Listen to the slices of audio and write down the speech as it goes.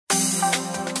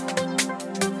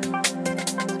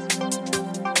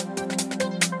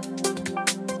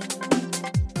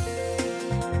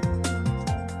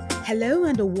Hello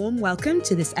and a warm welcome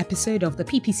to this episode of the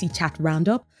PPC Chat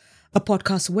Roundup, a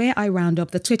podcast where I round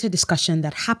up the Twitter discussion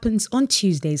that happens on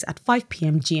Tuesdays at 5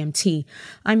 p.m. GMT.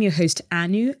 I'm your host,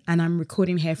 Anu, and I'm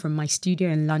recording here from my studio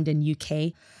in London,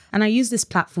 UK. And I use this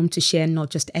platform to share not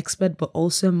just expert, but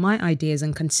also my ideas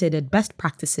and considered best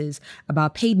practices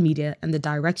about paid media and the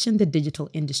direction the digital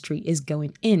industry is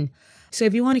going in. So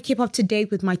if you want to keep up to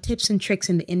date with my tips and tricks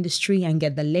in the industry and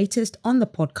get the latest on the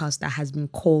podcast that has been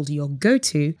called your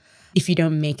go-to, if you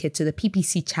don't make it to the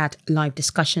PPC Chat live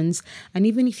discussions, and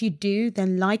even if you do,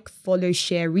 then like, follow,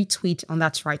 share, retweet on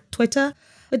That's Right Twitter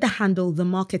with the handle The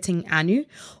Marketing Anu,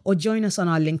 or join us on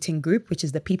our LinkedIn group, which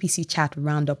is the PPC Chat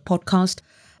Roundup Podcast.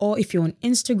 Or if you're on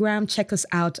Instagram, check us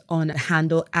out on the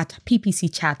handle at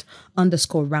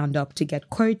ppcchat_roundup to get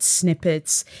quotes,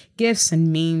 snippets, GIFs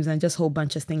and memes, and just a whole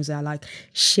bunch of things that I like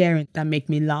sharing that make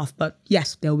me laugh. But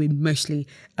yes, there'll be mostly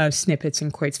snippets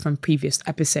and quotes from previous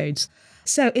episodes.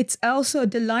 So it's also a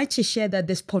delight to share that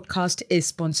this podcast is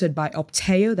sponsored by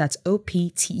Opteo, that's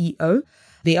OPTEO.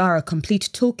 They are a complete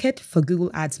toolkit for Google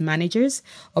Ads managers.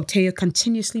 Opteo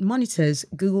continuously monitors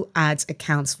Google Ads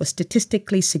accounts for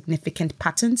statistically significant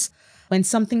patterns. When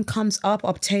something comes up,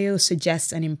 Opteo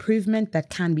suggests an improvement that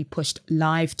can be pushed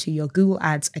live to your Google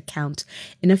Ads account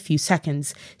in a few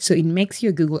seconds. So it makes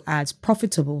your Google Ads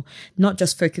profitable, not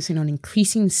just focusing on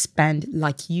increasing spend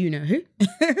like you know who.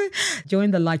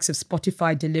 Join the likes of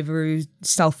Spotify, Deliveroo,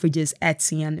 Selfridges,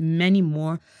 Etsy, and many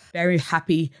more. Very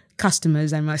happy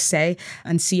customers, I must say,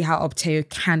 and see how Opteo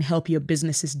can help your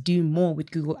businesses do more with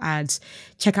Google Ads.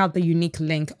 Check out the unique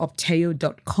link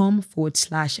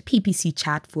opteo.com/PPC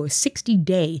chat for a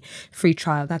 60-day free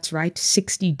trial. That's right,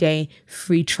 60-day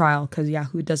free trial, because yeah,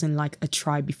 who doesn't like a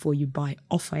try before you buy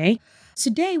offer, eh?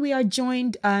 Today, we are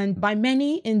joined by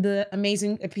many in the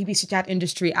amazing PPC Chat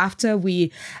industry. After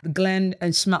Glenn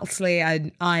and Schmaltzley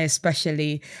and I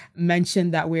especially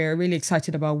mentioned that we're really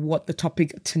excited about what the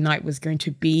topic tonight was going to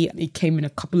be. It came in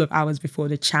a couple of hours before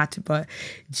the chat, but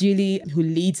Julie, who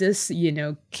leads us,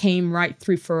 came right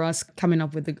through for us, coming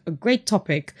up with a great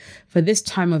topic for this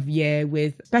time of year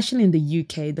with, especially in the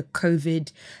UK, the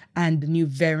COVID and the new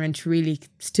variant really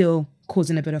still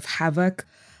causing a bit of havoc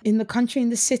in the country,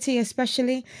 in the city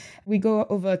especially. We go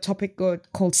over a topic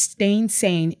called staying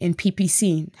sane in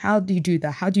PPC. How do you do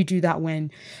that? How do you do that when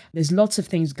there's lots of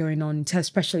things going on,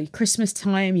 especially Christmas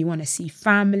time? You want to see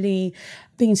family,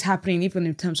 things happening, even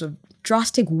in terms of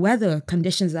drastic weather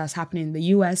conditions that's happening in the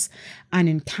US and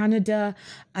in Canada.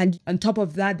 And on top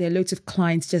of that, there are loads of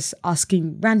clients just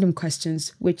asking random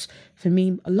questions, which for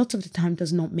me, a lot of the time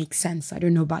does not make sense. I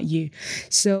don't know about you.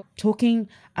 So talking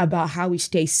about how we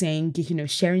stay sane,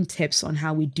 sharing tips on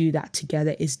how we do that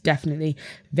together is definitely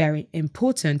very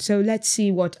important. So let's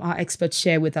see what our experts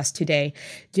share with us today.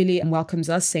 Julie welcomes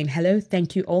us saying, hello,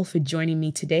 thank you all for joining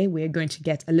me today. We're going to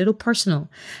get a little personal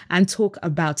and talk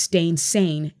about staying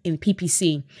sane in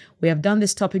PPC. We have done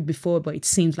this topic before, but it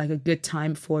seems like a good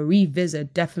time for a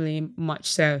revisit, definitely much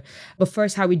so. But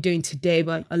first, how are we doing today?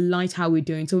 But a light how we're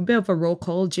doing. So a bit of a roll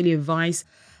call. Julia Weiss,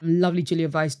 lovely Julia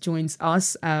Weiss joins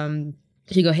us.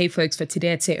 She go, hey folks, for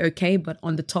today I'd say okay, but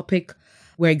on the topic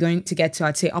we're going to get to,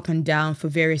 I'd say up and down for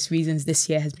various reasons. This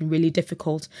year has been really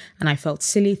difficult and I felt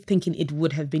silly thinking it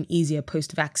would have been easier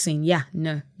post-vaccine. Yeah,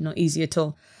 no, not easy at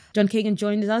all. John Kagan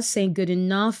joined us saying good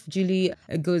enough. Julie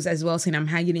goes as well saying I'm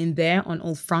hanging in there on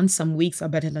all fronts. Some weeks are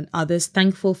better than others.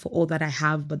 Thankful for all that I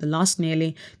have, but the last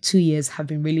nearly 2 years have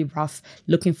been really rough.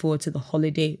 Looking forward to the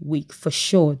holiday week for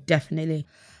sure, definitely.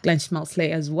 Glenn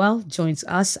Schmaltzley as well joins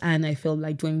us, and I feel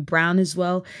like Dwayne Brown as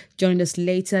well joined us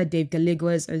later. Dave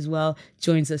Galiguas as well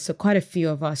joins us. So quite a few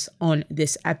of us on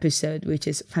this episode, which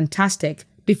is fantastic.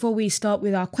 Before we start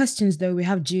with our questions, though, we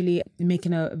have Julie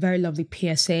making a very lovely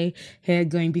PSA here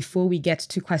going before we get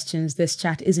to questions. This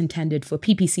chat is intended for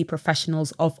PPC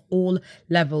professionals of all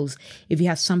levels. If you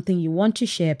have something you want to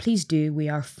share, please do. We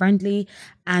are a friendly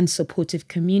and supportive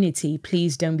community.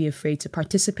 Please don't be afraid to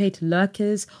participate.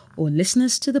 Lurkers or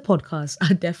listeners to the podcast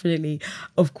are definitely,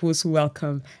 of course,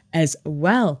 welcome as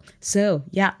well. So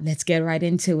yeah, let's get right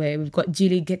into it. We've got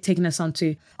Julie taking us on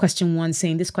to question 1,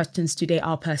 saying these questions today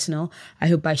are personal. I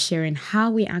hope by sharing how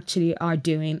we actually are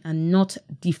doing and not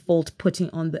default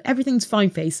putting on the everything's fine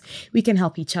face, we can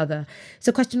help each other.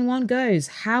 So question 1 goes,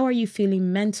 how are you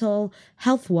feeling mental,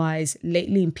 health-wise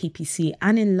lately in PPC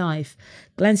and in life?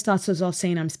 Glenn starts us off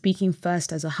saying, I'm speaking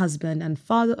first as a husband and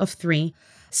father of 3.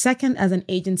 Second, as an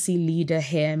agency leader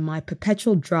here, my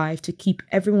perpetual drive to keep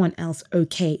everyone else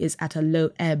okay is at a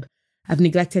low ebb. I've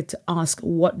neglected to ask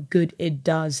what good it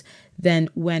does then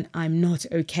when I'm not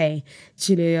okay.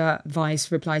 Julia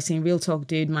Vice replies saying, real talk,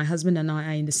 dude, my husband and I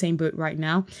are in the same boat right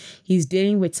now. He's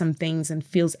dealing with some things and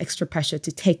feels extra pressure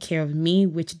to take care of me,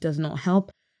 which does not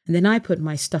help. And then I put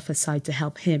my stuff aside to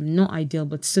help him. Not ideal,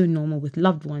 but so normal with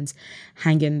loved ones.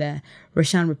 Hang in there.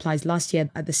 Roshan replies, last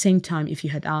year at the same time, if you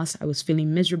had asked, I was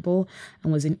feeling miserable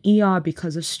and was in ER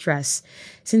because of stress.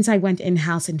 Since I went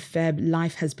in-house in Feb,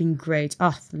 life has been great.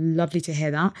 Oh, lovely to hear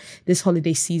that. This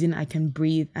holiday season, I can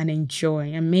breathe and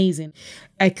enjoy. Amazing.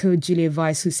 Echo Julia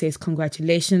Vice, who says,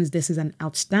 congratulations. This is an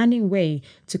outstanding way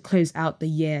to close out the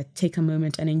year. Take a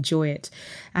moment and enjoy it.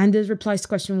 Anders replies to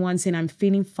question 1 saying, I'm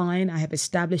feeling fine. I have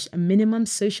established a minimum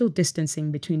social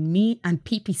distancing between me and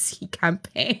PPC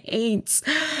campaigns.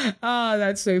 Oh,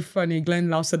 that's so funny. Glenn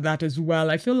laughs at that as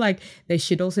well. I feel like there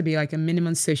should also be like a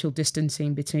minimum social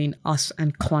distancing between us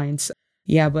and clients.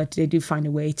 Yeah, but they do find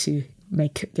a way to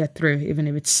get through, even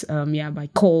if it's by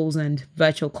calls and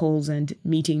virtual calls and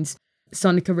meetings.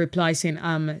 Sonica replies saying,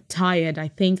 I'm tired. I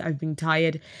think I've been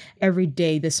tired every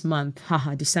day this month.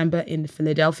 Haha, December in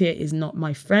Philadelphia is not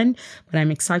my friend, but I'm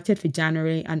excited for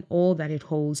January and all that it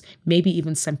holds. Maybe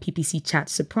even some PPC chat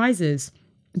surprises.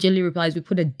 Julie replies, we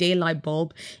put a daylight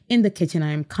bulb in the kitchen.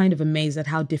 I am kind of amazed at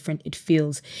how different it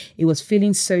feels. It was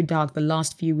feeling so dark the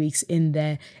last few weeks in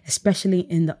there, especially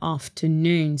in the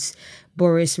afternoons.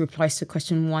 Boris replies to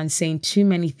question 1 saying, too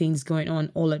many things going on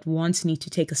all at once. Need to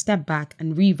take a step back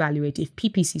and reevaluate if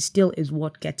PPC still is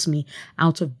what gets me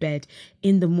out of bed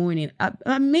in the morning.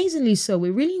 Amazingly so. We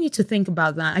really need to think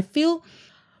about that. I feel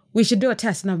we should do a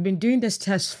test, and I've been doing this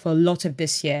test for a lot of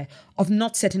this year, of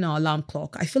not setting our alarm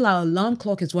clock. I feel our alarm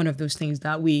clock is one of those things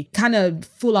that we kind of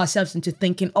fool ourselves into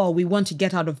thinking, oh, we want to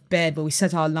get out of bed, but we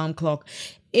set our alarm clock.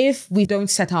 If we don't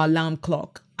set our alarm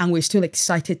clock and we're still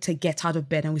excited to get out of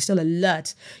bed and we're still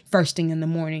alert first thing in the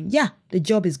morning, yeah, the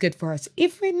job is good for us.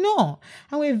 If we're not,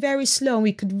 and we're very slow and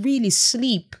we could really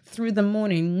sleep through the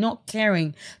morning, not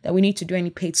caring that we need to do any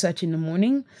paid search in the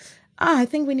morning, I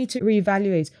think we need to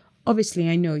reevaluate. Obviously,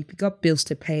 I know if you got bills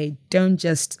to pay, don't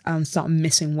just start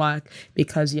missing work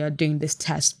because you're doing this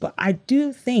test. But I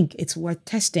do think it's worth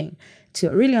testing to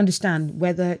really understand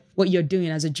whether what you're doing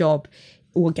as a job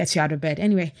will get you out of bed.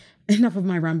 Anyway, enough of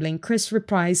my rambling. Chris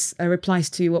replies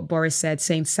to what Boris said,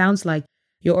 saying, sounds like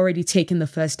you're already taking the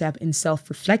first step in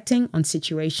self-reflecting on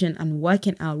situation and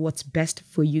working out what's best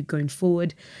for you going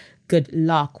forward. Good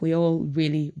luck. We all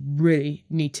really, really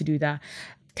need to do that.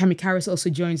 Cami Karras also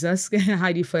joins us.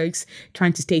 Heidi folks,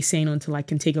 trying to stay sane until I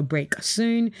can take a break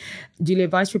soon. Julia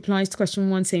Vice replies to question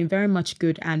 1 saying, very much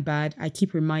good and bad. I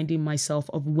keep reminding myself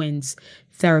of wins.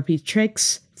 Therapy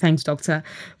tricks. Thanks, doctor.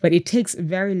 But it takes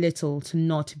very little to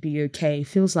not be okay.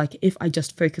 Feels like if I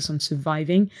just focus on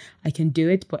surviving, I can do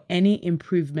it. But any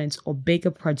improvements or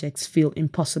bigger projects feel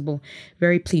impossible.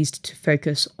 Very pleased to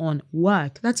focus on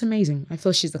work. That's amazing. I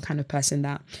feel she's the kind of person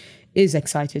that is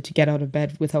excited to get out of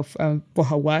bed with her for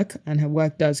her work, and her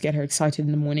work does get her excited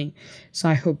in the morning. So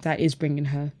I hope that is bringing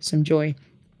her some joy.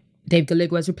 Dave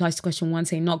Galiguas replies to question 1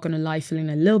 saying, not going to lie, feeling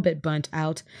a little bit burnt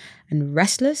out and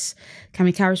restless.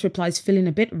 Cami Karras replies, feeling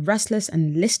a bit restless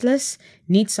and listless.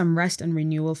 Need some rest and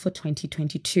renewal for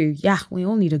 2022. Yeah, we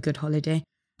all need a good holiday.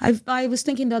 I was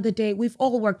thinking the other day, we've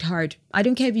all worked hard. I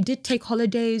don't care if you did take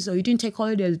holidays or you didn't take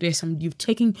holidays. You've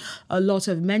taken a lot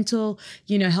of mental,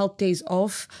 health days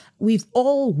off. We've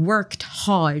all worked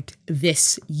hard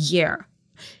this year.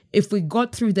 If we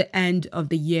got through the end of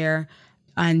the year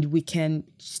and we can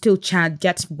still chat,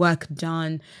 get work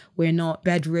done, we're not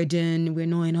bedridden, we're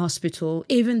not in hospital,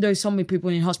 even though so many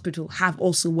people in hospital have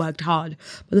also worked hard.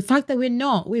 But the fact that we're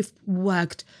not, we've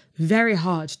worked very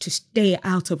hard to stay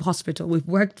out of hospital. We've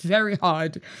worked very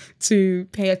hard to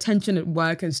pay attention at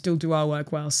work and still do our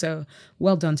work well. So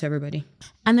well done to everybody.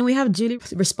 And then we have Julie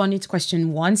responding to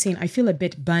question 1 saying, I feel a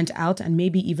bit burnt out and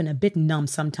maybe even a bit numb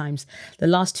sometimes. The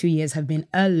last 2 years have been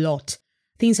a lot.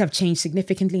 Things have changed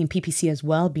significantly in PPC as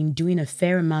well. Been doing a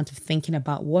fair amount of thinking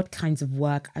about what kinds of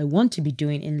work I want to be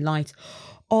doing in light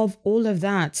of all of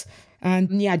that.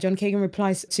 And yeah, John Kagan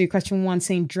replies to question 1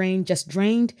 saying, drained, just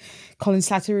drained. Colin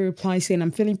Slattery replies saying,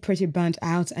 I'm feeling pretty burnt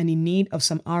out and in need of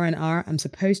some R&R. I'm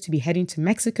supposed to be heading to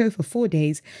Mexico for 4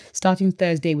 days, starting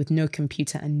Thursday with no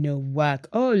computer and no work.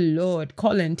 Oh Lord,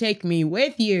 Colin, take me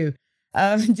with you.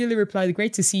 Julie replies,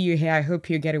 great to see you here. I hope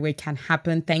your getaway can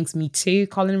happen. Thanks, me too.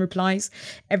 Colin replies,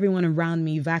 everyone around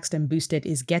me, vaxxed and boosted,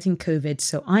 is getting COVID,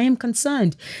 so I am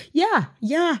concerned. Yeah.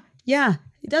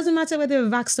 It doesn't matter whether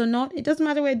they're vaxxed or not. It doesn't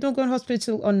matter whether they don't go in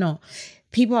hospital or not.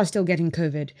 People are still getting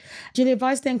COVID. Julia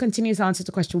Weiss then continues to answer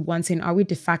to question 1, saying, are we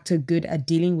de facto good at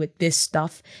dealing with this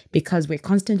stuff because we're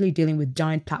constantly dealing with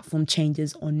giant platform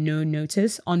changes on no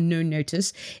notice? On no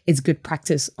notice, it's good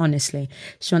practice, honestly.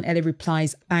 Sean Ellie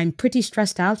replies, I'm pretty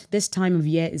stressed out. This time of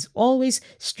year is always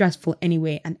stressful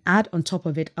anyway, and add on top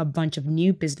of it a bunch of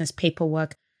new business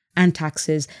paperwork and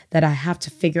taxes that I have to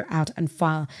figure out and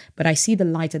file. But I see the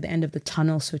light at the end of the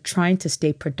tunnel, so trying to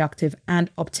stay productive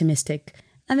and optimistic.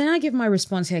 And then I give my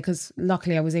response here because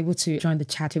luckily I was able to join the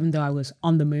chat even though I was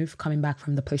on the move coming back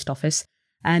from the post office.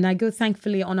 And I go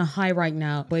thankfully on a high right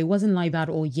now, but it wasn't like that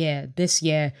all year. This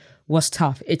year was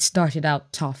tough. It started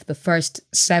out tough. The first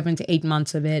 7 to 8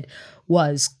 months of it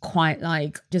was quite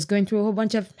like just going through a whole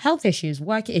bunch of health issues,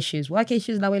 work issues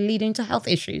that were leading to health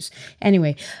issues.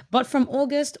 Anyway, but from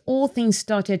August, all things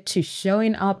started to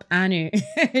showing up, Anu.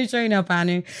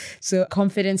 So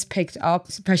confidence picked up,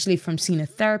 especially from seeing a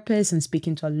therapist and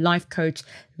speaking to a life coach.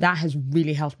 That has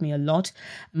really helped me a lot.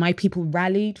 My people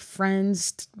rallied,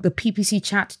 friends, the PPC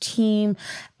chat team,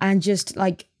 and just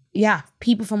like, yeah,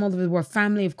 people from all over the world,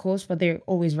 family, of course, but they're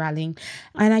always rallying.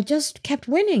 And I just kept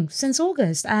winning since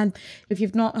August. And if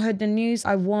you've not heard the news,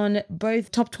 I won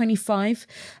both top 25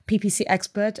 PPC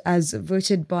expert as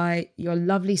voted by your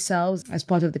lovely selves as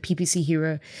part of the PPC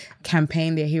Hero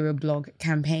campaign, their Hero blog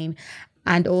campaign.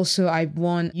 And also I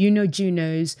won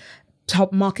Juno's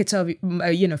top marketer,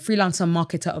 freelancer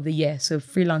marketer of the year. So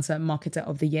freelancer marketer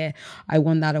of the year. I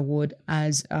won that award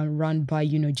as run by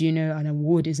Juno. An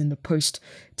award is in the post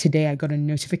today. I got a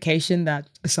notification that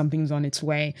something's on its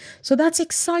way. So that's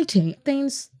exciting.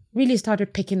 Things really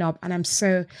started picking up and I'm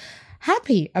so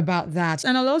happy about that.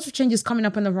 And a lot of changes coming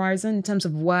up on the horizon in terms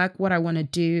of work, what I want to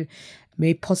do.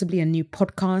 Maybe possibly a new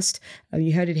podcast.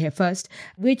 You heard it here first,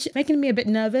 which making me a bit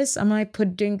nervous. Am I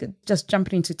just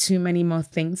jumping into too many more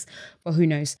things? But who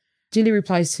knows? Julie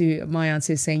replies to my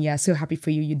answer saying, yeah, so happy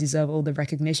for you. You deserve all the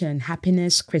recognition and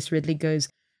happiness. Chris Ridley goes,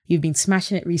 you've been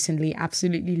smashing it recently.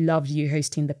 Absolutely loved you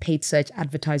hosting the paid search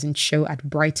advertising show at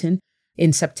Brighton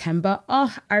in September.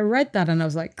 Oh, I read that and I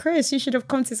was like, Chris, you should have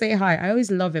come to say hi. I always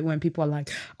love it when people are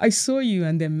like, I saw you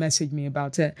and then message me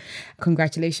about it.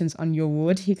 Congratulations on your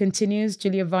award. He continues.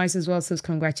 Julia Weiss as well says,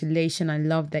 congratulations. I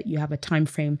love that you have a time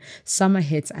frame. Summer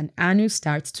hits and Anu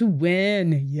starts to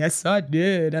win. Yes, I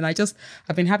did. And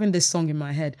I've been having this song in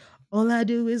my head. All I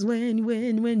do is win,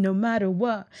 win, win, no matter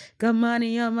what. Got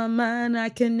money on my mind, I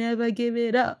can never give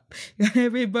it up.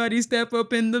 Everybody step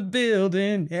up in the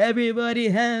building. Everybody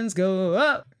hands go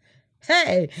up.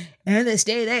 Hey, and they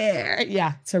stay there.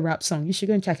 Yeah, it's a rap song. You should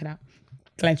go and check it out.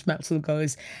 Clench Maxwell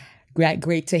goes,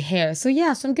 great to hear. So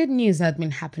yeah, some good news that has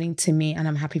been happening to me and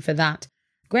I'm happy for that.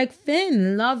 Greg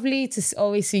Finn, lovely to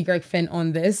always see Greg Finn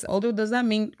on this. Although, does that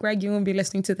mean, Greg, you won't be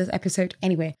listening to this episode?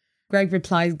 Anyway, Greg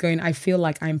replies going, I feel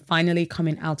like I'm finally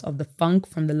coming out of the funk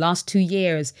from the last 2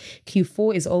 years.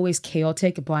 Q4 is always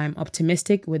chaotic, but I'm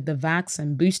optimistic with the vax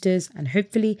and boosters and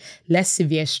hopefully less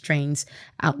severe strains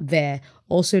out there.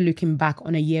 Also looking back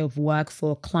on a year of work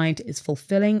for a client is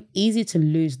fulfilling. Easy to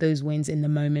lose those wins in the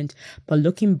moment, but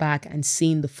looking back and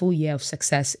seeing the full year of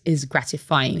success is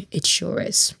gratifying. It sure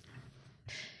is.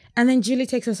 And then Julie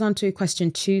takes us on to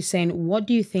question 2, saying, what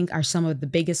do you think are some of the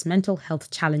biggest mental health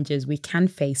challenges we can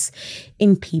face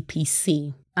in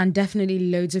PPC? And definitely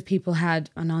loads of people had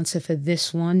an answer for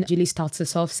this one. Julie starts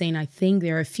us off saying, I think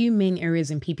there are a few main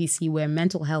areas in PPC where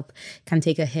mental health can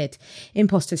take a hit.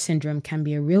 Imposter syndrome can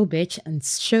be a real bitch and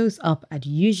shows up at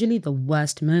usually the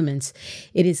worst moments.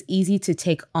 It is easy to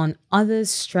take on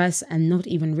others' stress and not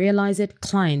even realize it.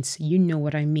 Clients, you know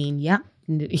what I mean. Yeah.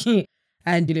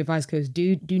 And Julia Weiss goes,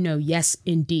 do know. Yes,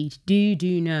 indeed.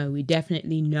 Do know. We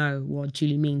definitely know what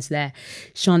Julie means there.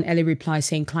 Sean Ellie replies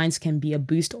saying clients can be a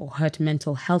boost or hurt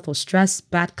mental health or stress.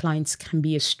 Bad clients can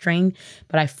be a strain.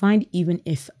 But I find even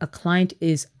if a client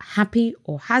is happy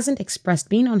or hasn't expressed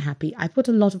being unhappy, I put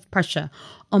a lot of pressure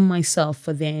on myself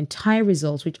for their entire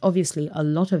results, which obviously a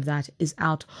lot of that is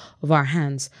out of our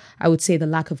hands. I would say the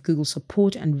lack of Google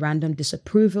support and random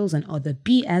disapprovals and other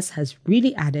BS has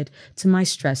really added to my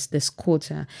stress this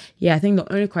quarter. Yeah, I think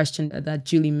the only question that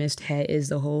Julie missed here is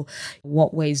the whole,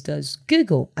 what ways does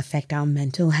Google affect our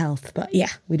mental health? But yeah,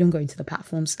 we don't go into the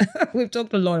platforms. We've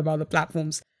talked a lot about the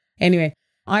platforms. Anyway,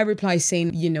 I reply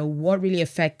saying, what really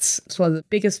affects the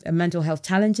biggest mental health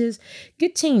challenges?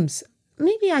 Good teams.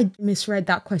 Maybe I misread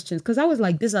that question because I was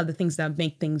like, these are the things that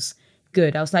make things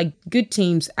good. I was like, good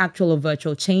teams, actual or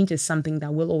virtual change is something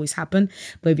that will always happen.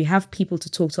 But if you have people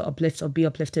to talk to, uplift or be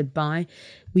uplifted by,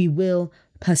 we will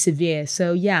persevere.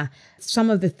 So yeah, some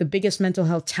of the biggest mental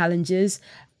health challenges,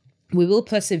 we will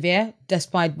persevere.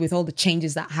 despite with all the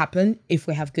changes that happen if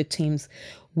we have good teams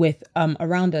with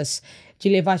around us.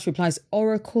 Julia Weiss replies,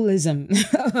 oracleism.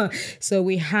 So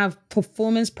we have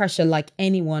performance pressure like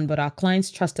anyone, but our clients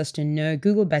trust us to know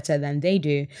Google better than they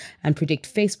do and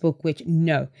predict Facebook, which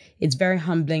no, it's very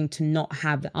humbling to not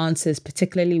have the answers,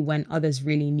 particularly when others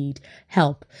really need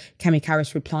help. Cami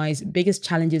Karras replies, biggest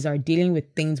challenges are dealing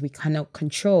with things we cannot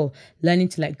control, learning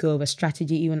to let go of a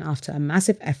strategy even after a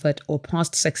massive effort or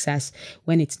past success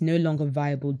when it's no longer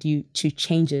viable due to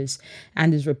changes.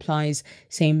 Anders replies,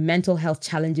 saying mental health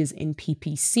challenges in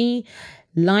PPC.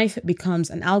 Life becomes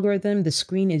an algorithm. The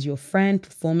screen is your friend.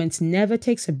 Performance never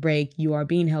takes a break. You are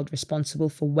being held responsible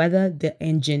for whether the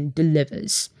engine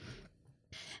delivers.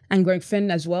 And Greg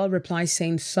Finn as well replies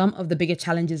saying some of the bigger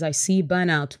challenges I see: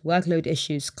 burnout, workload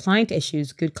issues, client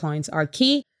issues. Good clients are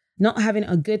key. Not having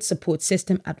a good support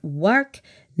system at work,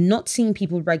 not seeing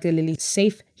people regularly.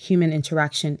 Safe human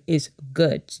interaction is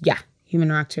good. Yeah, human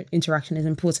interaction is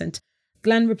important.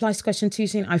 Glenn replies to question 2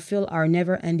 saying, I feel our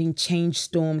never-ending change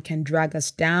storm can drag us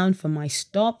down. For my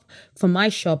shop,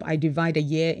 I divide a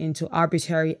year into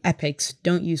arbitrary epics.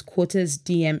 Don't use quarters.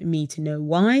 DM me to know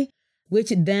why.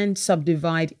 Which then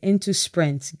subdivide into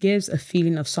sprints. Gives a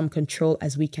feeling of some control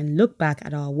as we can look back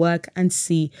at our work and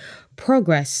see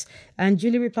progress. And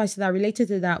Julie replies to that. Related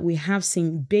to that, we have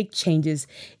seen big changes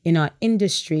in our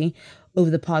industry over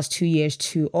the past 2 years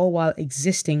too, all while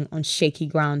existing on shaky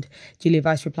ground. Julia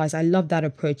Weiss replies, I love that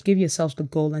approach. Give yourselves the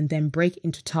goal and then break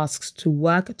into tasks to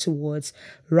work towards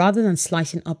rather than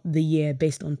slicing up the year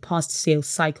based on past sales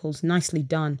cycles. Nicely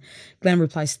done. Glenn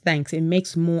replies, thanks. It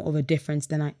makes more of a difference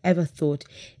than I ever thought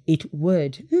it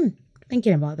would.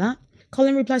 Thinking about that.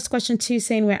 Colin replies to question 2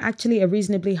 saying, we're actually a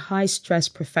reasonably high stress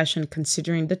profession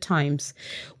considering the times.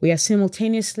 We are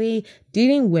simultaneously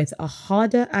dealing with a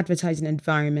harder advertising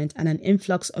environment and an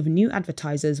influx of new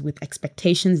advertisers with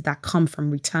expectations that come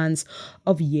from returns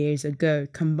of years ago,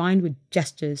 combined with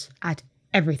gestures at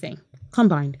everything.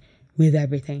 Combined with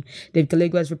everything. Dave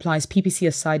Galiguas replies, PPC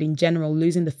aside, in general,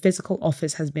 losing the physical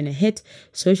office has been a hit.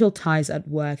 Social ties at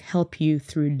work help you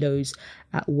through lows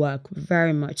at work.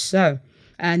 Very much so.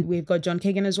 And we've got John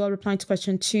Kagan as well replying to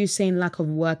question 2 saying lack of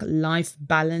work-life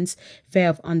balance, fear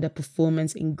of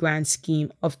underperformance in grand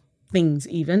scheme of things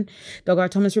even. Dr.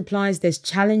 Thomas replies, there's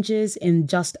challenges in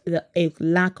just a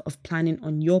lack of planning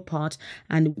on your part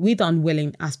and with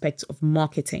unwilling aspects of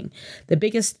marketing. The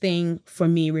biggest thing for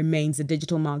me remains the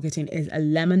digital marketing is a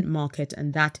lemon market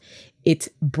and that it's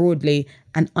broadly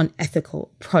an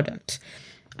unethical product.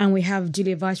 And we have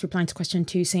Julia Weiss replying to question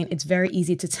 2 saying it's very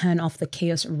easy to turn off the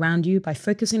chaos around you by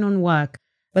focusing on work,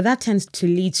 but that tends to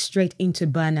lead straight into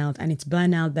burnout, and it's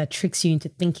burnout that tricks you into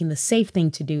thinking the safe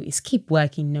thing to do is keep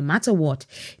working no matter what.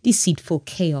 Deceitful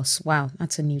chaos. Wow,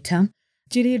 that's a new term.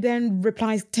 Julia then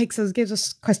replies, gives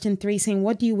us question 3 saying,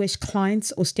 what do you wish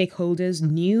clients or stakeholders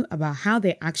knew about how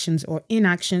their actions or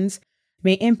inactions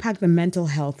may impact the mental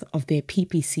health of their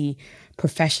PPC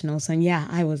professionals? And yeah,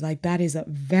 I was like, that is a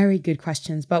very good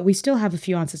questions, but we still have a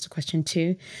few answers to question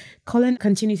 2. Colin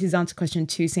continues his answer to question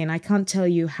 2 saying, I can't tell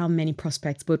you how many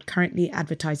prospects, both currently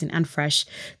advertising and fresh,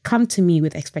 come to me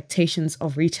with expectations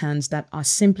of returns that are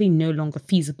simply no longer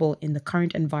feasible in the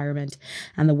current environment,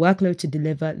 and the workload to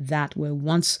deliver that were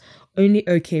once only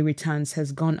okay returns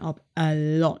has gone up a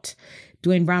lot.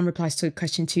 Dwayne Brown replies to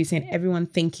question 2 saying, everyone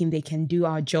thinking they can do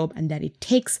our job and that it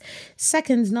takes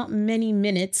seconds, not many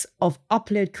minutes of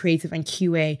upload, creative and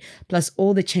QA, plus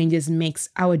all the changes makes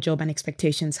our job and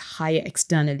expectations higher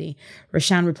externally.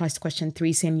 Rashan replies to question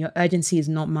 3 saying, your urgency is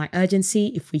not my urgency.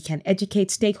 If we can educate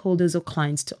stakeholders or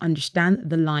clients to understand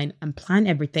the line and plan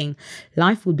everything,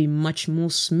 life will be much more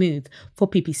smooth for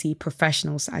PPC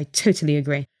professionals. I totally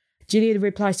agree. Julia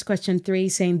replies to question 3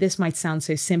 saying, this might sound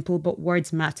so simple, but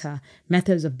words matter.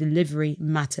 Methods of delivery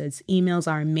matters.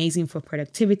 Emails are amazing for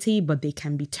productivity, but they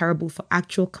can be terrible for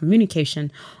actual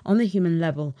communication on the human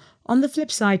level. On the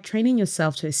flip side, training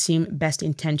yourself to assume best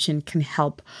intention can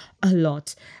help a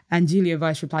lot. And Julia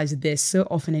Weiss replies to this, so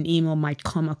often an email might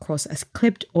come across as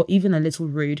clipped or even a little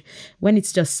rude when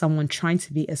it's just someone trying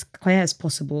to be as clear as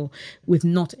possible with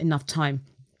not enough time.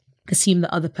 Assume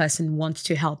the other person wants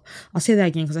to help. I'll say that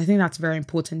again because I think that's very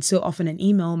important. So often an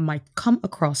email might come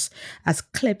across as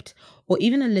clipped or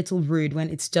even a little rude when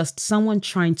it's just someone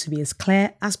trying to be as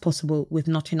clear as possible with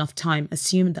not enough time.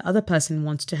 Assume the other person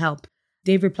wants to help.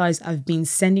 Dave replies, I've been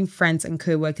sending friends and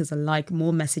co-workers alike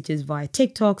more messages via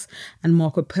TikToks and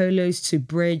Marco Polos to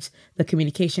bridge the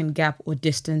communication gap or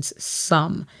distance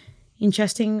some.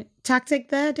 Interesting tactic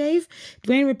there, Dave.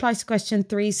 Dwayne replies to question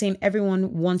 3 saying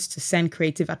everyone wants to send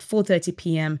creative at 4:30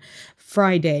 p.m.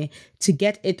 Friday to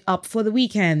get it up for the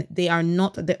weekend. They are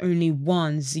not the only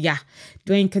ones. Yeah.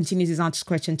 Dwayne continues his answer to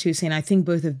question 2 saying, I think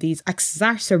both of these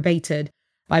exacerbated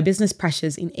by business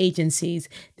pressures in agencies.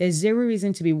 There's zero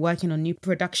reason to be working on new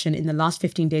production in the last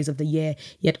 15 days of the year,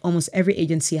 yet almost every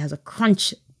agency has a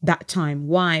crunch that time.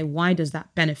 Why? Why does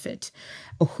that benefit?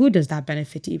 Or who does that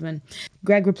benefit even?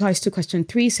 Greg replies to question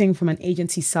 3 saying, from an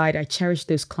agency side, I cherish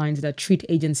those clients that treat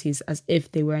agencies as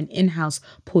if they were an in-house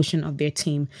portion of their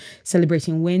team,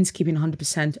 celebrating wins, keeping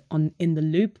 100% in the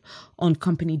loop on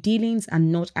company dealings,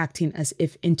 and not acting as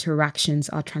if interactions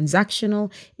are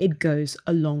transactional. It goes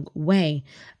a long way.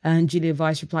 And Julia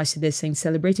Weiss replies to this saying,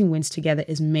 celebrating wins together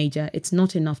is major. It's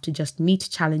not enough to just meet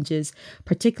challenges,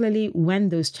 particularly when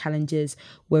those challenges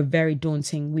were very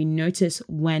daunting. We notice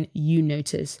when you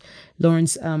notice.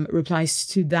 Lawrence replies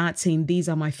to that saying, these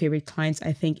are my favorite clients.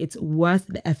 I think it's worth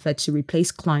the effort to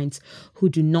replace clients who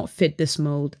do not fit this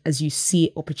mold as you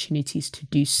see opportunities to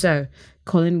do so.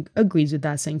 Colin agrees with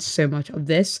that, saying so much of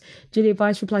this. Julia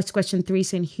Weiss replies to question 3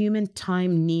 saying, human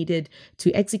time needed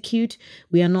to execute.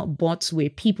 We are not bots, we're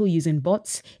people using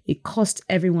bots. It costs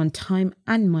everyone time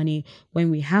and money when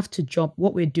we have to drop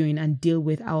what we're doing and deal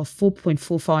with our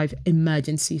 4.45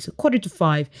 emergency. So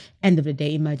 4:45, end of the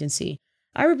day emergency.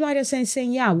 I replied as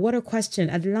saying, yeah, what a question.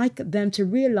 I'd like them to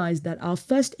realize that our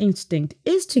first instinct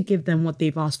is to give them what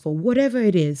they've asked for, whatever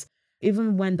it is,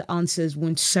 even when the answers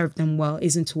won't serve them well,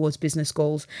 isn't towards business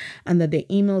goals, and that their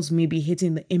emails may be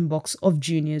hitting the inbox of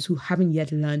juniors who haven't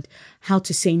yet learned how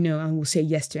to say no and will say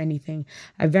yes to anything.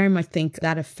 I very much think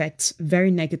that affects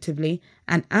very negatively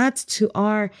and adds to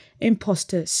our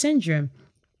imposter syndrome.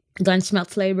 Glenn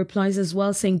Smeltley replies as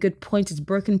well, saying, good point, it's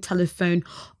broken telephone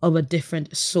of a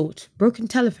different sort. Broken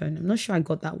telephone, I'm not sure I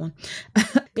got that one.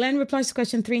 Glenn replies to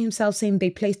question 3 himself, saying they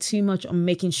place too much on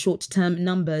making short-term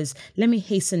numbers. Let me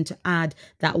hasten to add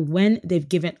that when they've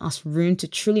given us room to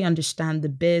truly understand the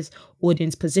biz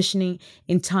audience positioning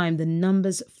in time, the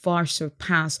numbers far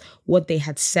surpass what they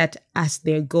had set as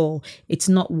their goal. It's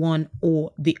not one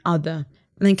or the other.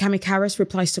 And then Kami Karas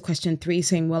replies to question 3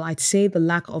 saying, well, I'd say the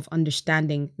lack of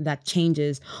understanding that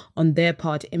changes on their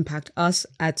part impact us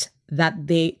at that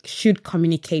they should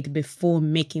communicate before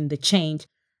making the change.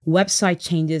 Website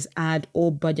changes, ad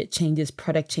or budget changes,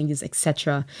 product changes,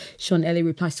 etc. Sean Ellie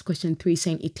replies to question 3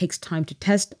 saying it takes time to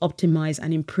test, optimize,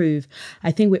 and improve.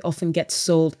 I think we often get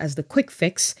sold as the quick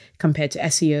fix compared to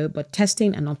SEO, but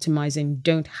testing and optimizing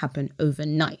don't happen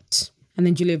overnight. And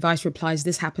then Julia Weiss replies,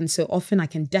 this happens so often, I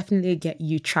can definitely get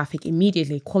you traffic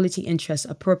immediately. Quality, interest,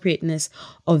 appropriateness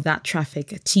of that traffic,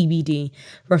 TBD.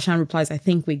 Roshan replies, I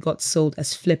think we got sold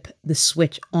as flip the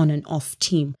switch on and off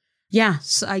team. Yeah,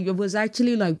 so I was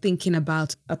actually thinking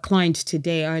about a client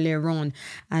today earlier on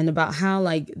and about how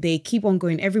they keep on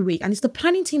going every week. And it's the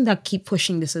planning team that keep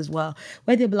pushing this as well,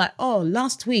 where they'll be like, oh,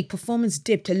 last week performance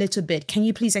dipped a little bit. Can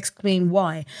you please explain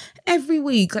why? Every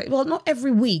week, well, not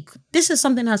every week. This is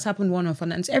something that's happened one-off,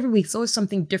 and it's every week. It's always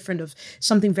something different of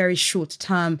something very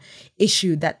short-term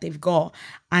issue that they've got.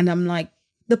 And I'm like,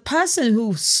 the person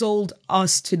who sold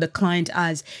us to the client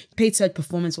as paid search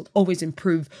performance will always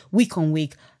improve week on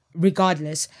week,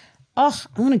 regardless. I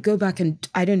want to go back and,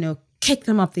 kick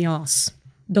them up the arse.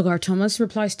 Dogar Thomas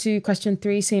replies to question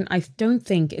 3 saying, I don't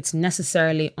think it's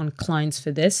necessarily on clients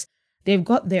for this. They've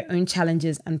got their own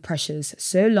challenges and pressures.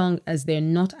 So long as they're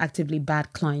not actively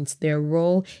bad clients, their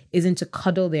role isn't to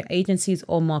cuddle their agencies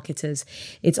or marketers.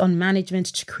 It's on management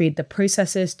to create the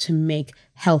processes to make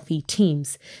healthy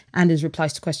teams. And his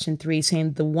replies to question 3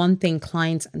 saying, the one thing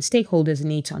clients and stakeholders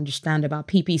need to understand about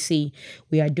PPC,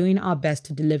 we are doing our best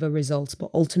to deliver results,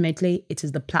 but ultimately it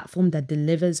is the platform that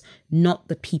delivers, not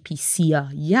the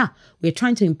PPCer. Yeah, we're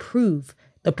trying to improve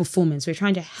the performance. We're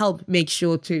trying to help make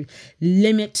sure to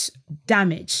limit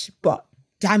damage, but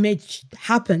damage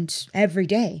happens every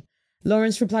day.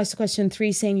 Lawrence replies to question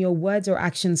 3 saying, your words or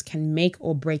actions can make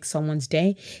or break someone's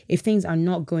day. If things are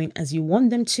not going as you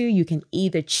want them to, you can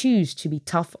either choose to be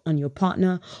tough on your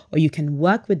partner or you can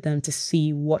work with them to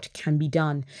see what can be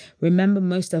done. Remember,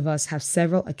 most of us have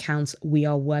several accounts we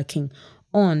are working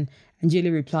on. And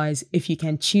Julie replies, if you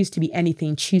can choose to be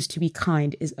anything, choose to be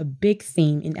kind is a big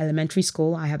theme in elementary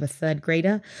school. I have a 3rd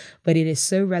grader, but it is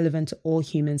so relevant to all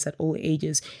humans at all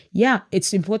ages. Yeah,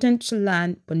 it's important to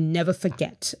learn, but never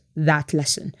forget that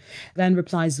lesson. Glenn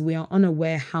replies, we are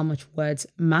unaware how much words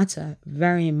matter,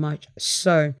 very much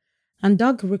so. And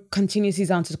Doug continues his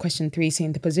answer to question 3,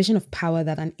 saying the position of power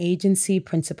that an agency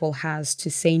principal has to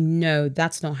say, no,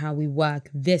 that's not how we work.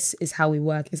 This is how we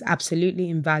work is absolutely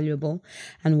invaluable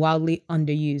and wildly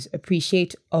underused.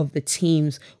 Appreciate of the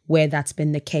teams where that's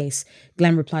been the case.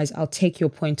 Glenn replies, I'll take your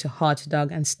point to heart,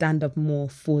 Doug, and stand up more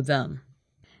for them.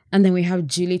 And then we have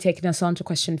Julie taking us on to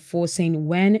question 4, saying,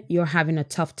 when you're having a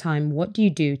tough time, what do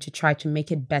you do to try to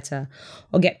make it better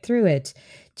or get through it?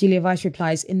 Julia Weiss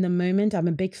replies, in the moment, I'm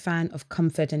a big fan of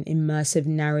comfort and immersive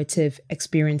narrative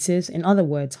experiences. In other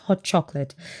words, hot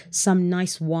chocolate, some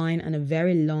nice wine, and a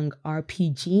very long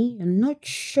RPG. I'm not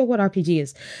sure what RPG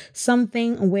is.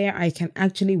 Something where I can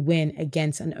actually win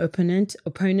against an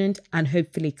opponent and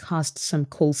hopefully cast some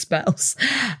cool spells.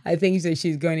 I think that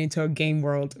she's going into a game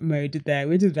world mode there,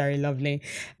 which is very lovely.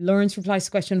 Lawrence replies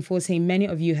to question 4, saying, many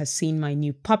of you have seen my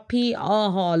new puppy.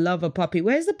 Oh, I love a puppy.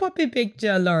 Where's the puppy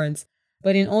picture, Lawrence?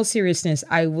 But in all seriousness,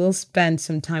 I will spend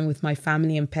some time with my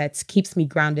family and pets. Keeps me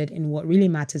grounded in what really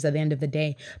matters at the end of the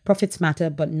day. Profits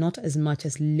matter, but not as much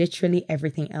as literally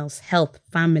everything else. Health,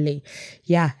 family.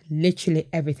 Yeah, literally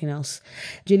everything else.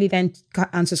 Julie then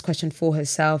answers question 4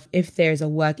 herself. If there's a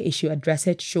work issue, address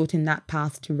it. Shorten that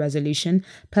path to resolution.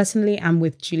 Personally, I'm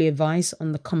with Julia Weiss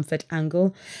on the comfort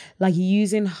angle. Like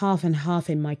using half and half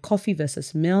in my coffee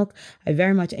versus milk. I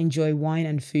very much enjoy wine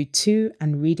and food too.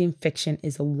 And reading fiction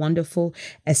is a wonderful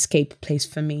escape place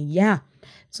for me. Yeah.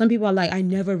 Some people are like, I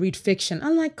never read fiction.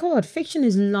 I'm like, God, fiction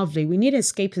is lovely. We need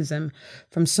escapism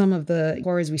from some of the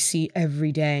horrors we see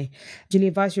every day.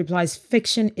 Julia Weiss replies,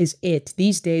 fiction is it.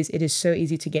 These days, it is so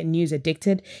easy to get news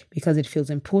addicted because it feels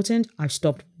important. I've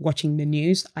stopped watching the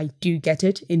news. I do get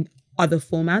it in other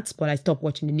formats, but I stopped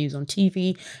watching the news on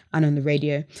TV and on the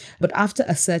radio. But after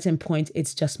a certain point,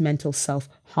 it's just mental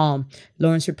self-harm.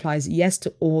 Lawrence replies, yes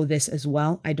to all this as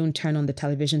well. I don't turn on the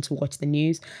television to watch the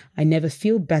news. I never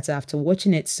feel better after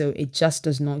watching it, so it just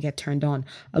does not get turned on.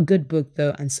 A good book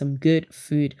though, and some good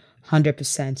food.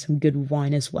 100%, some good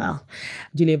wine as well.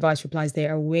 Julia Weiss replies,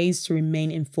 there are ways to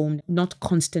remain informed, not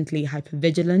constantly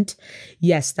hypervigilant.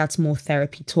 Yes, that's more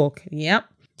therapy talk. Yep.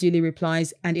 Julie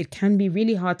replies, and it can be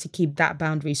really hard to keep that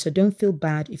boundary. So don't feel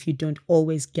bad if you don't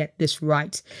always get this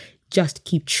right. Just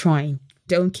keep trying.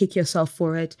 Don't kick yourself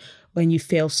for it when you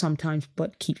fail sometimes,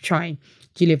 but keep trying.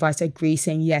 Julia Weiss agrees,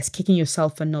 saying, yes, kicking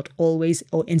yourself for not always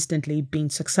or instantly being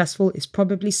successful is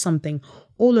probably something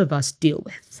all of us deal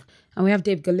with. And we have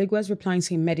Dave Galiguas replying,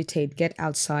 saying, meditate, get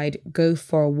outside, go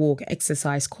for a walk,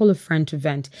 exercise, call a friend to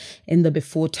vent. In the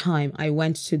before time, I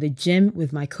went to the gym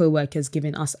with my co-workers,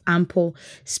 giving us ample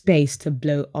space to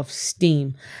blow off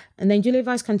steam. And then Julia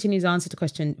Weiss continues answer to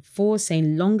question 4,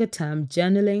 saying longer term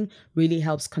journaling really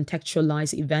helps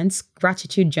contextualize events,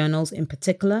 gratitude journals in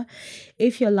particular.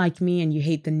 If you're like me and you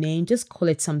hate the name, just call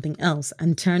it something else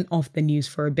and turn off the news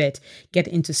for a bit. Get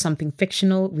into something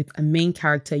fictional with a main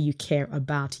character you care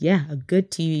about. Yeah, a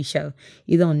good TV show,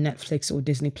 either on Netflix or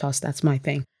Disney Plus. That's my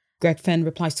thing. Greg Fenn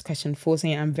replies to question 4,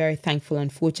 saying, I'm very thankful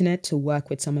and fortunate to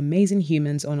work with some amazing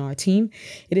humans on our team.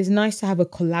 It is nice to have a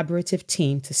collaborative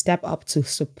team to step up to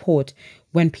support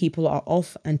when people are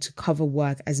off and to cover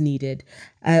work as needed.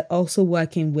 Also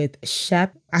working with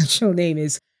Shep, actual name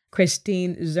is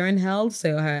Christine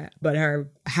Zernheld, but her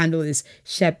handle is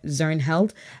Shep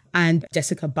Zernheld, and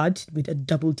Jessica Budd with a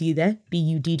double D there,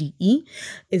 Budde,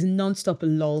 is nonstop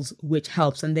lols, which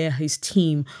helps. And they're his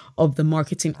team of the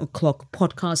Marketing O'Clock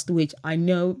podcast, which I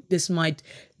know this might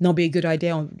not be a good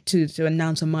idea to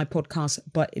announce on my podcast,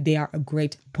 but they are a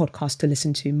great podcast to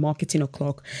listen to. Marketing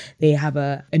O'Clock. They have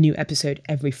a new episode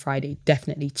every Friday.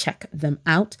 Definitely check them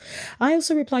out. I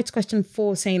also replied to question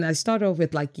 4, saying I started off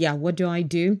with what do I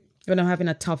do when I'm having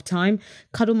a tough time?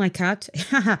 Cuddle my cat.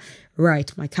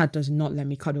 Right, my cat does not let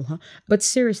me cuddle her. But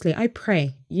seriously, I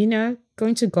pray.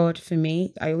 Going to God for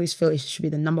me, I always feel it should be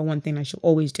the number one thing I should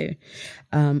always do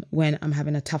when I'm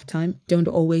having a tough time. Don't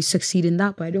always succeed in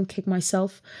that, but I don't kick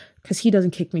myself because he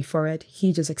doesn't kick me for it.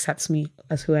 He just accepts me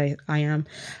as who I am.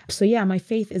 So yeah, my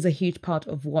faith is a huge part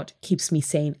of what keeps me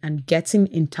sane and getting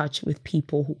in touch with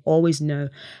people who always know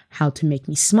how to make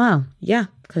me smile. Yeah,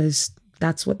 because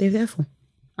that's what they're there for.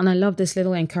 And I love this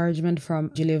little encouragement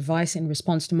from Julia Weiss in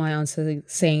response to my answer,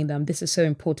 saying that this is so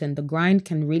important. The grind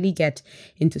can really get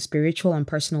into spiritual and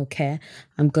personal care.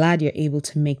 I'm glad you're able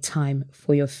to make time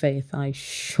for your faith. I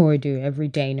sure do, every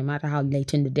day, no matter how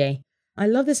late in the day. I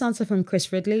love this answer from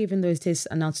Chris Ridley, even though it is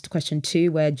announced question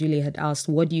 2, where Julia had asked,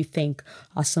 what do you think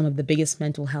are some of the biggest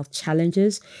mental health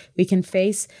challenges we can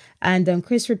face? And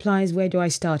Chris replies, where do I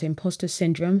start? Imposter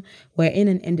syndrome. We're in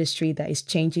an industry that is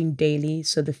changing daily,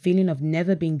 so the feeling of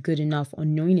never being good enough or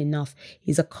knowing enough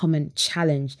is a common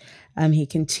challenge. He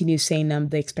continues saying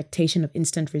the expectation of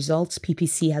instant results.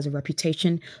 PPC has a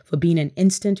reputation for being an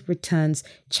instant returns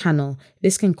channel.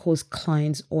 This can cause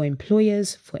clients or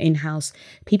employers for in-house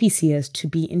PPCers to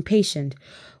be impatient.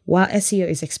 While SEO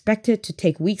is expected to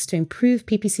take weeks to improve,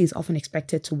 PPC is often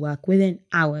expected to work within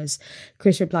hours.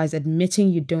 Chris replies, admitting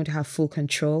you don't have full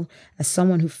control. As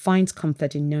someone who finds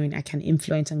comfort in knowing I can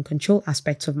influence and control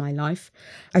aspects of my life,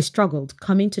 I struggled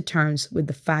coming to terms with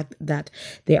the fact that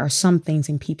there are some things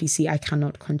in PPC I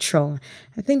cannot control.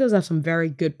 I think those are some very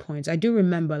good points. I do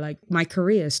remember my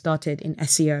career started in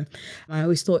SEO. I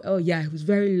always thought, oh yeah, it was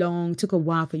very long, took a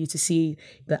while for you to see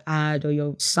the ad or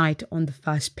your site on the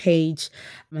first page.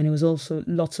 And it was also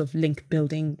lots of link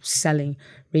building, selling,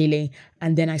 really.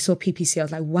 And then I saw PPC. I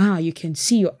was like, wow, you can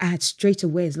see your ad straight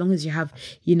away as long as you have,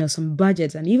 some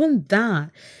budgets. And even that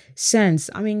sense,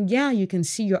 you can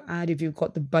see your ad if you've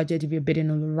got the budget, if you're bidding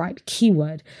on the right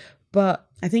keyword. But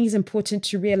I think it's important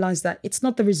to realize that it's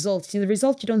not the results. The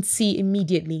results you don't see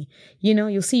immediately.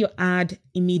 You'll see your ad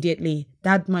immediately.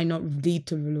 That might not lead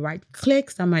to the right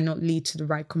clicks. That might not lead to the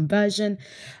right conversion.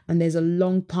 And there's a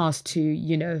long path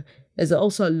to, there's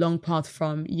also a long path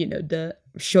from,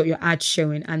 your ad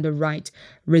showing and the right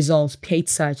results. Paid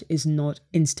search is not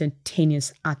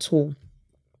instantaneous at all.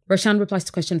 Roshan replies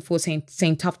to question 4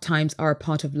 saying tough times are a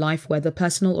part of life, whether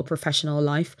personal or professional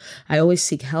life. I always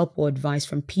seek help or advice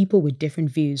from people with different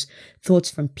views. Thoughts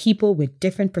from people with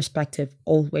different perspective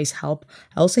always help.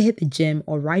 I also hit the gym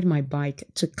or ride my bike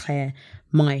to clear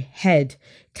my head.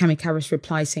 Kamikaris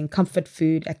replies saying comfort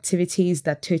food, activities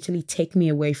that totally take me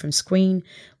away from screen,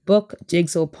 book,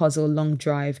 jigsaw puzzle, long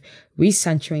drive,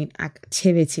 recentering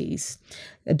activities.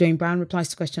 Dwayne Brown replies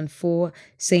to question 4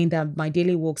 saying that my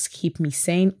daily walks keep me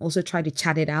sane. Also try to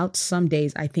chat it out. Some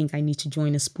days I think I need to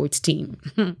join a sports team.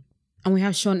 And we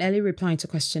have Sean Ellie replying to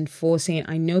question 4 saying,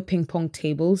 I know ping pong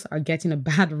tables are getting a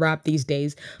bad rap these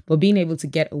days, but being able to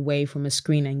get away from a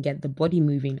screen and get the body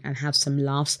moving and have some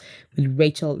laughs with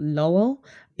Rachel Lowell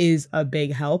is a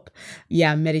big help.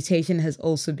 Yeah, meditation has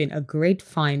also been a great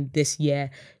find this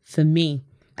year for me.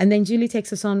 And then Julie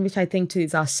takes us on, which I think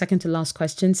is our second to last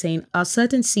question, saying, are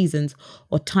certain seasons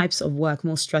or types of work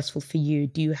more stressful for you?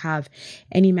 Do you have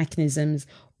any mechanisms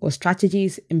or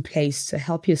strategies in place to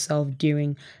help yourself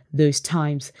during those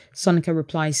times? Sonica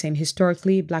replies saying,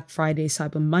 historically, Black Friday,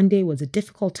 Cyber Monday was a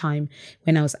difficult time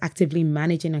when I was actively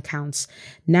managing accounts.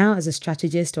 Now, as a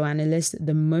strategist or analyst,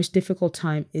 the most difficult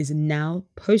time is now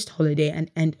post-holiday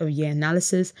and end of year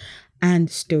analysis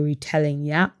and storytelling.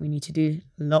 Yeah, we need to do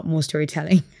a lot more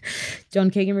storytelling.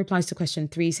 John Kagan replies to question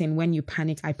 3 saying, when you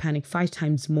panic, I panic 5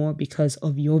 times more because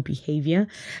of your behavior.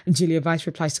 Julia Weiss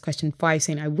replies to question 5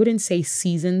 saying, I wouldn't say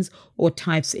seasons or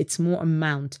types, it's more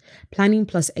amount. Planning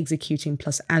plus executing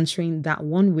plus answering that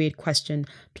one weird question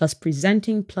plus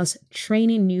presenting plus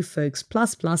training new folks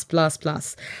plus.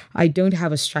 I don't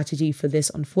have a strategy for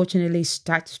this, unfortunately.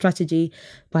 Strategy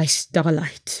by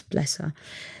Starlight, bless her.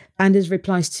 Anders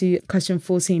replies to question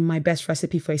 4 saying, my best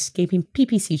recipe for escaping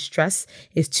PPC stress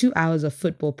is 2 hours of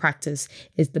football practice.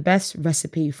 It's the best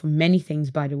recipe for many things,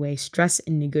 by the way. Stress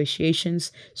in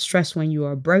negotiations, stress when you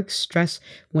are broke, stress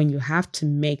when you have to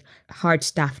make hard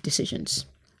staff decisions.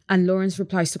 And Lawrence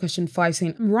replies to question 5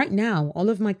 saying, right now, all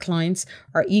of my clients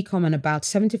are e-com and about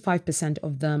 75%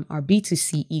 of them are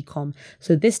B2C e-com.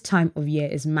 So this time of year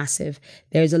is massive.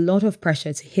 There is a lot of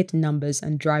pressure to hit numbers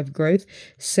and drive growth.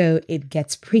 So it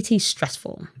gets pretty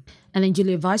stressful. And then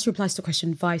Julia Weiss replies to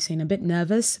question 5 saying, a bit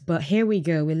nervous, but here we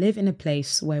go. We live in a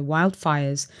place where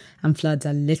wildfires and floods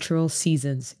are literal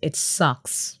seasons. It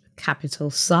sucks. Capital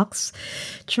sucks.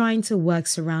 Trying to work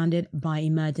surrounded by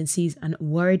emergencies and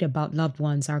worried about loved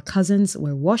ones. Our cousins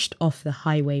were washed off the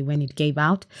highway when it gave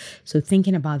out. So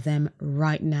thinking about them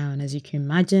right now. And as you can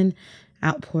imagine,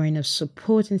 outpouring of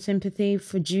support and sympathy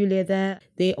for Julia there.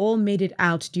 They all made it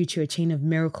out due to a chain of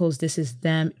miracles. This is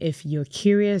them if you're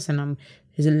curious. And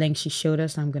there's a link she showed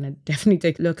us. I'm going to definitely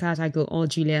take a look at. I go, oh,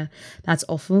 Julia, that's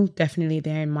awful. Definitely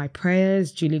there in my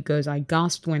prayers. Julie goes, I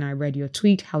gasped when I read your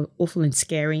tweet. How awful and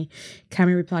scary.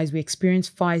 Cami replies, we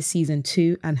experienced fire season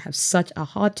 2 and have such a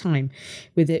hard time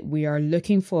with it. We are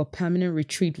looking for a permanent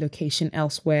retreat location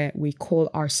elsewhere. We call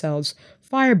ourselves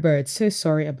Firebirds. So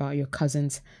sorry about your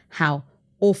cousins. How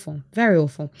awful, very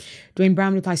awful. Dwayne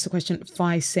Brown replies to question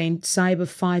 5 saying, Cyber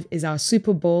 5 is our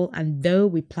Super Bowl, and though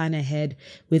we plan ahead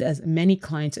with as many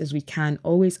clients as we can,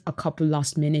 always a couple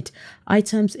last minute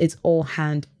items, it's all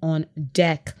hand on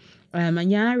deck. And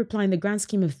I reply, in the grand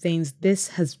scheme of things, this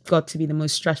has got to be the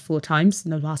most stressful times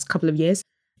in the last couple of years.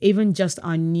 Even just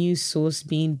our news source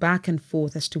being back and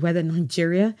forth as to whether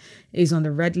Nigeria is on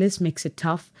the red list makes it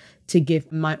tough to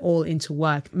give my all into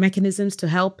work. Mechanisms to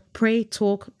help: pray,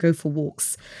 talk, go for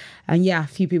walks. And yeah, a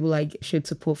few people showed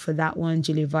support for that one.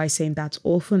 Julia Vice saying that's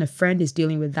awful, and a friend is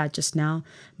dealing with that just now.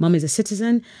 Mum is a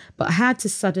citizen, but had to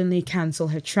suddenly cancel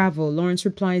her travel. Lawrence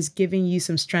replies, giving you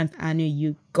some strength, Anu,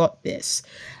 you got this.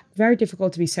 Very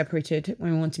difficult to be separated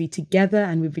when we want to be together,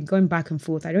 and we've been going back and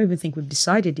forth. I don't even think we've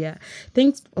decided yet.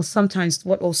 Or sometimes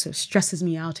what also stresses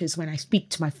me out is when I speak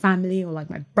to my family or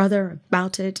my brother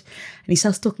about it, and he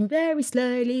starts talking very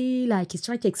slowly, he's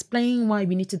trying to explain why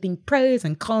we need to think pros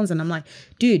and cons, and I'm like,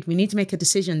 dude, we need to make a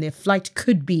decision. Their flight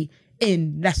could be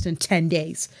in less than 10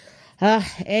 days.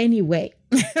 Anyway,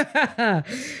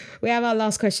 we have our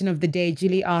last question of the day.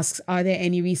 Julie asks, are there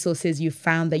any resources you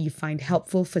found that you find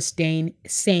helpful for staying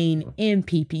sane in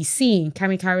PPC? And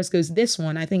Cami Karras goes this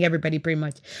one. I think everybody pretty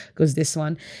much goes this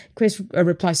one. Chris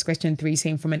replies to question 3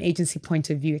 saying, from an agency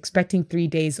point of view, expecting 3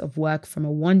 days of work from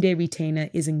a one-day retainer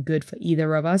isn't good for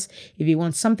either of us. If you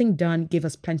want something done, give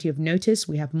us plenty of notice.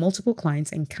 We have multiple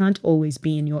clients and can't always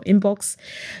be in your inbox.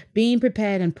 Being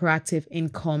prepared and proactive in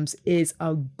comms is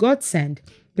a godsend.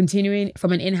 Continuing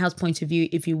from an in-house point of view,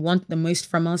 if you want the most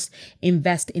from us,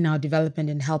 invest in our development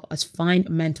and help us find a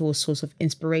mentor source of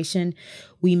inspiration.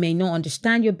 We may not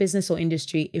understand your business or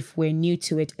industry. If we're new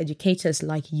to it, educate us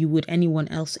like you would anyone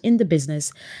else in the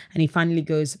business. And he finally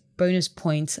goes, bonus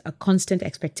points: a constant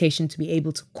expectation to be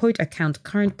able to quote account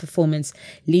current performance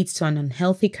leads to an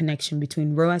unhealthy connection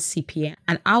between ROAS, CPA,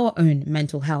 and our own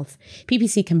mental health.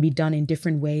 PPC can be done in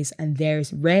different ways, and there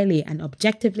is rarely an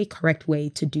objectively correct way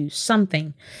to do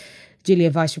something.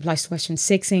 Julia Vice replies to question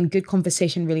 6 saying, good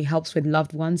conversation really helps with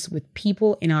loved ones, with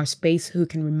people in our space who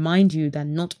can remind you that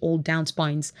not all down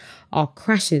spines are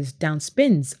crashes, down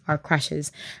spins are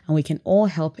crashes, and we can all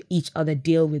help each other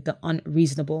deal with the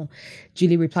unreasonable.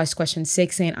 Julie replies to question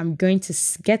 6 saying, I'm going to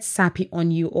get sappy on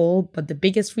you all, but the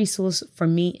biggest resource for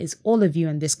me is all of you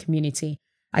and this community.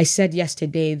 I said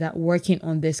yesterday that working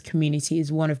on this community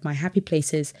is one of my happy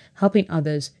places. Helping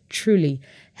others truly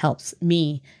helps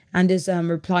me. Anders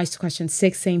replies to question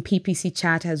 6 saying, PPC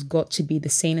chat has got to be the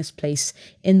sanest place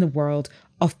in the world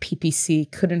of PPC.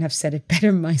 Couldn't have said it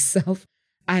better myself.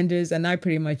 Anders and I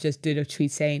pretty much just did a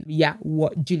tweet saying, yeah,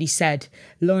 what Julie said.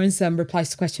 Lawrence replies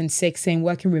to question 6 saying,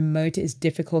 working remote is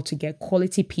difficult to get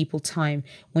quality people time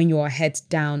when you are heads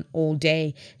down all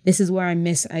day. This is where I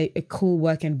miss a cool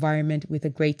work environment with a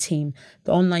great team.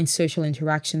 The online social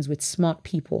interactions with smart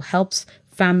people helps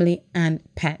family and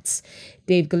pets.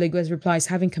 Dave Galiguez replies,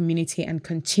 having community and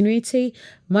continuity.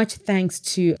 Much thanks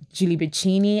to Julie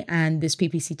Bicini and this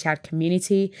PPC chat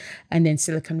community. And then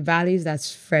Silicon Valleys,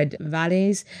 that's Fred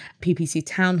Valles, PPC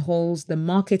town halls, the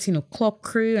marketing o'clock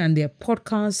crew and their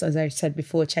podcasts. As I said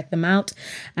before, check them out.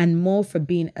 And more for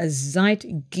being a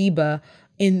Zeitgeber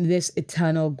in this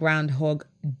eternal Groundhog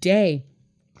Day.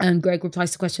 And Greg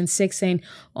replies to question 6 saying,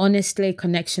 honestly,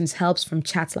 connections helps from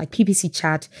chats like PPC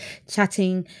chat,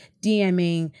 chatting,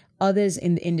 DMing, others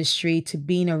in the industry to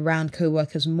being around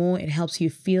co-workers more. It helps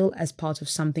you feel as part of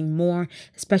something more,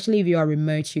 especially if you are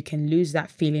remote. You can lose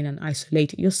that feeling and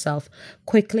isolate yourself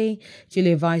quickly.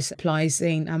 Julia Vice replies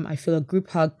saying, I feel a group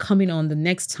hug coming on the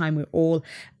next time we're all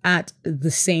at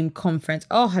the same conference.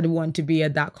 Oh, I'd want to be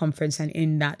at that conference and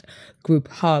in that group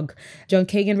hug. John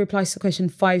Kagan replies to question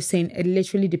 5 saying, it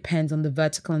literally depends on the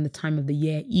vertical and the time of the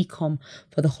year. E-com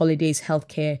for the holidays,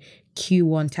 healthcare,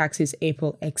 Q1 taxes,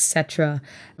 April, etc.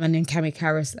 And then Cami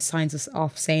Karras signs us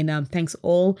off saying, thanks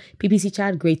all. PPC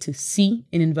chat, great to see,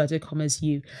 in inverted commas,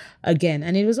 you again.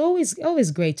 And it was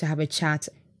always great to have a chat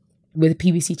with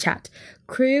PPC chat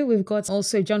crew. We've got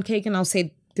also John Kagan. I'll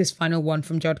say this final one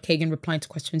from John Kagan replying to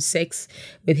question 6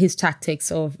 with his tactics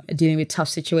of dealing with tough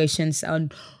situations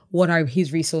and what are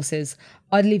his resources.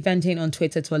 Oddly venting on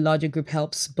Twitter to a larger group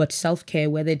helps, but self-care,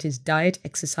 whether it is diet,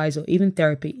 exercise, or even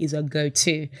therapy, is a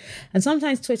go-to. And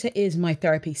sometimes Twitter is my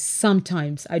therapy.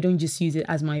 Sometimes I don't just use it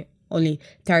as my only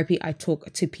therapy. I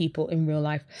talk to people in real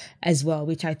life as well,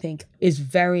 which I think is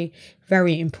very,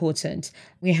 very important.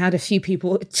 We had a few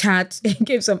people chat and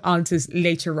give some answers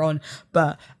later on,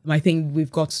 but I think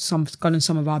we've gotten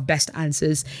some of our best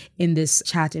answers in this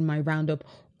chat in my roundup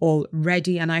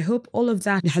already. And I hope all of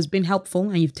that has been helpful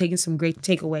and you've taken some great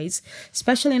takeaways,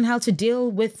 especially in how to deal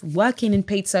with working in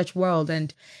paid search world.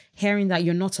 And hearing that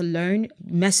you're not alone,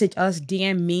 message us,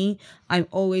 DM me. I'm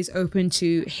always open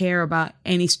to hear about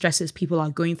any stresses people are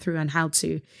going through and how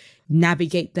to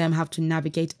navigate them, how to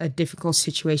navigate a difficult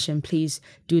situation. Please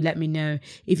do let me know.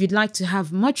 If you'd like to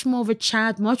have much more of a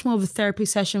chat, much more of a therapy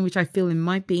session, which I feel it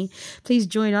might be, please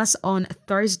join us on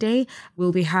Thursday.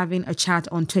 We'll be having a chat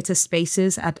on Twitter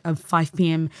Spaces at 5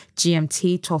 p.m.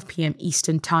 GMT, 12 p.m.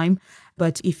 Eastern Time.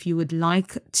 But if you would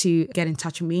like to get in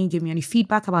touch with me and give me any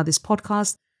feedback about this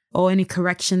podcast or any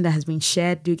correction that has been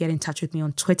shared, do get in touch with me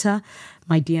on Twitter.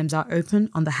 My DMs are open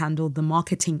on the handle The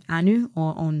Marketing Anu,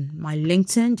 or on my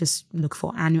LinkedIn. Just look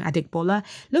for Anu Adikbola.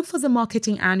 Look for The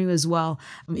Marketing Anu as well.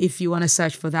 If you want to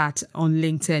search for that on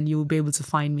LinkedIn, you will be able to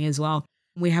find me as well.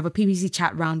 We have a PPC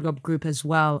Chat Roundup group as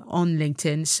well on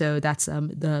LinkedIn. So that's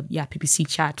the PPC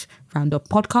Chat Roundup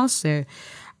podcast. So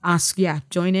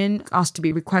join in, ask to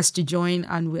be requested to join,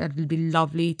 and it'll be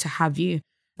lovely to have you.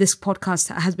 This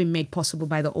podcast has been made possible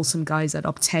by the awesome guys at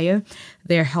Opteo.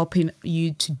 They're helping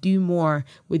you to do more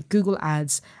with Google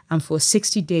Ads. And for a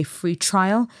 60-day free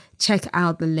trial, check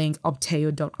out the link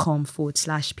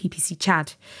opteo.com/PPC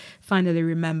chat. Finally,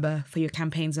 remember, for your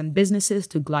campaigns and businesses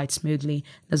to glide smoothly,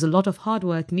 there's a lot of hard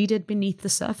work needed beneath the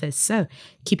surface. So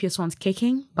keep your swans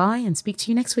kicking. Bye, and speak to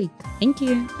you next week. Thank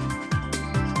you.